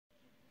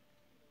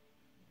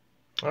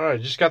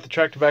Alright, just got the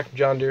tractor back from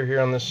John Deere here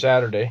on this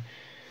Saturday.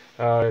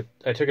 I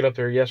took it up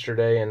there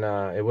yesterday, and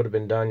it would have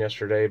been done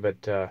yesterday,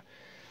 but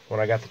when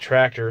I got the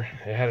tractor,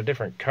 it had a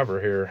different cover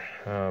here,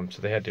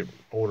 so they had to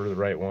order the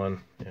right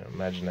one.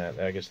 Imagine that.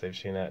 I guess they've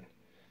seen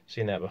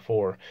that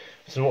before.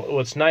 So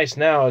what's nice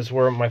now is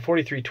where my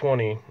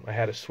 4320, I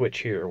had a switch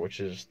here, which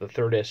is the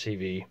third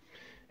SCV,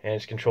 and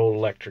it's controlled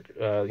electric.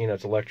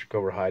 It's electric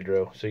over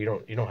hydro, so you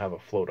don't have a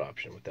float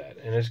option with that,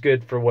 and it's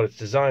good for what it's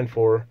designed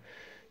for.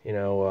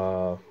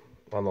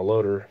 On the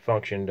loader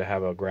function to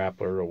have a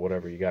grappler or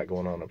whatever you got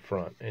going on up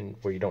front, and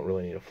where you don't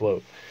really need a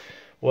float.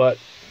 What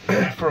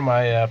for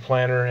my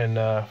planter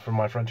and for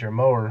my Frontier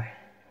mower,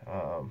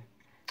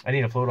 I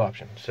need a float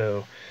option.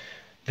 So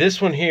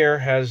this one here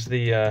has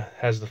the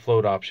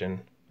float option,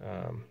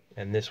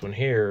 and this one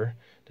here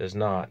does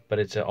not. But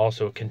it's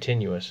also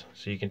continuous,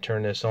 so you can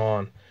turn this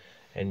on,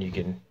 and you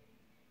can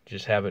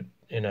just have it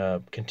in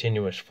a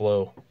continuous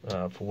flow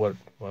for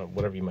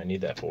whatever you might need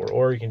that for,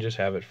 or you can just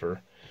have it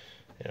for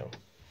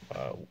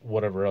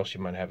whatever else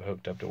you might have it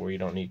hooked up to where you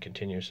don't need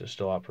continuous to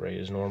still operate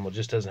as normal. It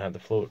just doesn't have the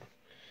float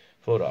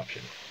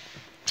option.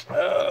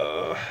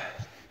 So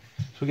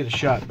we get a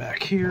shot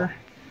back here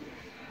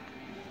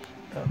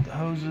of the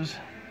hoses.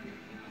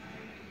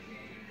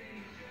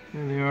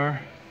 There they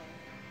are.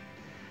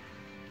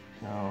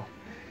 No,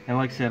 and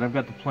like I said, I've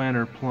got the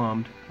planter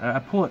plumbed. I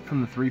pull it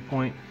from the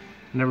 3-point.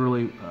 I never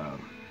really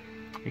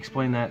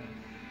explained that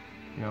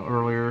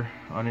earlier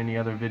on any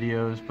other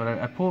videos, but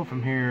I pull it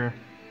from here.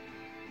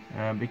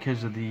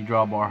 Because of the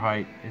drawbar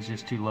height is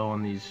just too low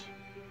on these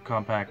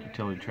compact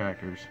utility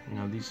tractors.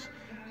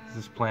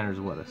 This planter is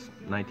what, a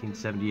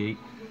 1978,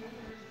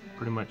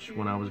 pretty much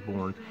when I was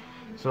born.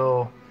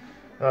 So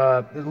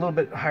there's a little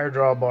bit higher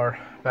drawbar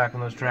back on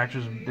those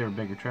tractors. They were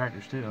bigger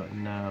tractors too,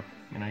 and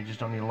you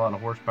just don't need a lot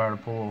of horsepower to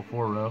pull a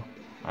 4-row.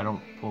 I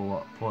don't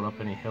pull it up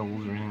any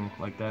hills or anything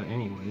like that,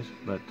 anyways.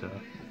 But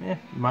you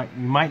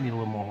might need a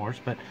little more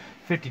horse, but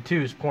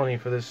 52 is plenty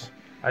for this.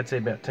 I'd say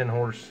about 10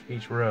 horse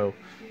each row,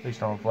 at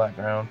least on flat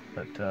ground.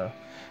 But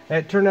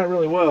it turned out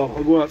really well.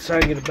 I'll go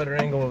outside and get a better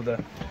angle of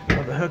the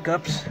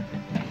hookups.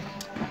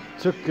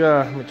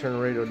 Let me turn the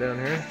radio down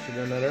here. Should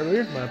have done that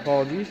earlier. My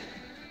apologies.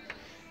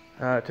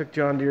 It took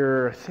John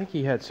Deere, I think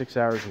he had 6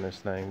 hours in this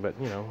thing, but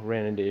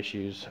ran into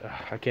issues.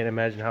 I can't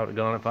imagine how it would have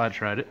gone if I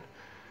tried it.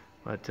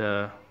 But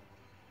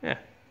yeah,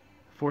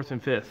 4th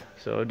and 5th.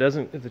 So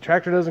if the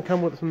tractor doesn't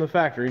come from the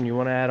factory and you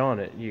want to add on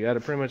it, you got to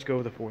pretty much go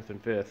with the 4th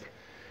and 5th.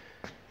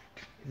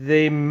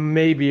 They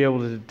may be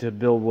able to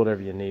build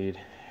whatever you need.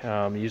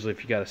 Usually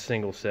if you got a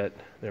single set,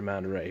 they're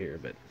mounted right here,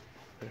 but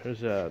there's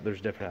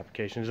different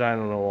applications. I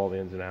don't know all the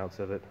ins and outs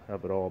of it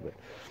all, but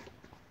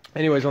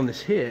anyways, on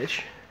this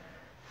hitch,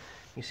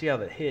 you see how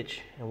the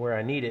hitch and where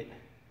I need it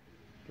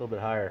a little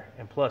bit higher,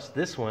 and plus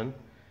this one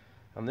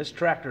on this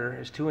tractor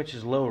is 2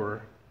 inches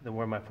lower than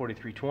where my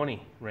 4320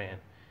 ran.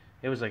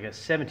 It was like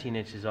 17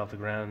 inches off the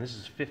ground, and this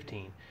is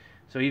 15,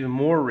 so even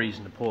more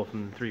reason to pull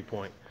from the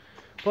 3-point.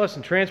 Plus,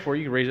 in transport,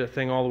 you can raise that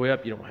thing all the way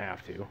up. You don't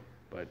have to,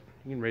 but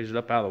you can raise it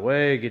up out of the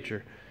way, get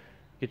your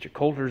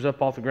coulters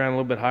up off the ground a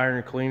little bit higher in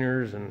your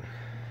cleaners, and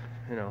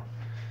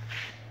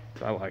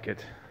I like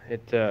it.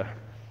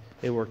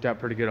 It worked out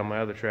pretty good on my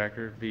other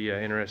tractor. It'd be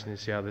interesting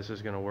to see how this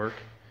is going to work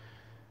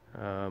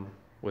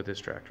with this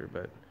tractor,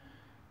 but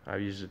I've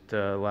used it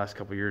the last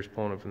couple of years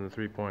pulling it from the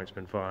 3-point. It's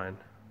been fine.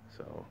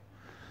 So,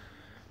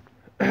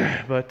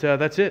 but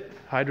that's it.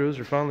 Hydros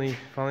are finally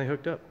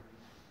hooked up.